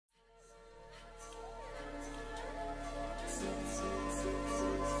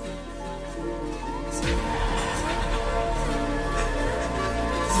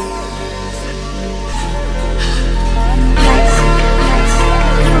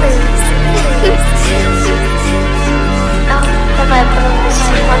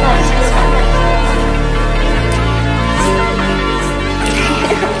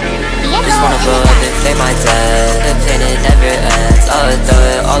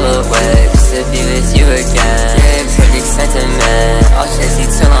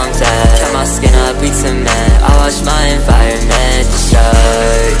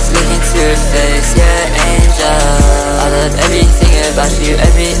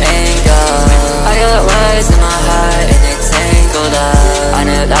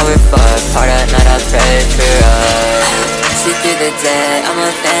we're fucked. Hard at night I pray for us. See through the day, I'm a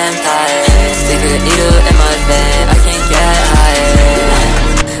vampire. Stick a needle in my vein, I can't get higher.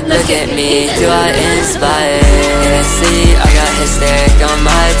 Look at me, do I inspire? In the city, I got hysteric on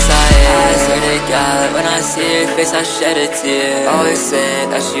my tire. I swear to God, when I see your face, I shed a tear. Always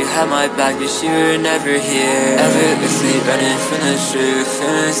saying that you had my back, but you were never here. Effortlessly running from the truth,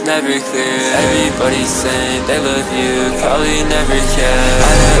 feelings never clear. Everybody's saying they love you, probably never care.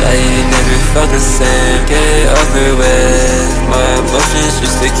 I know that you never felt the same, get it over with. My emotions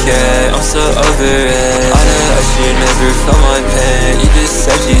just decay, I'm so over it. I know that you never felt my pain, you just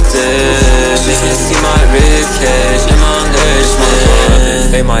said you did. She can see my ribcage and my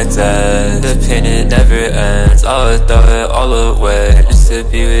nourishment. Fake my dad, the pain it never ends. I would throw it all away just to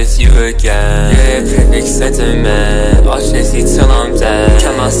be with you again. You're a perfect sentiment, I'll chase you till I'm dead.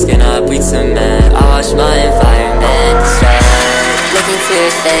 Count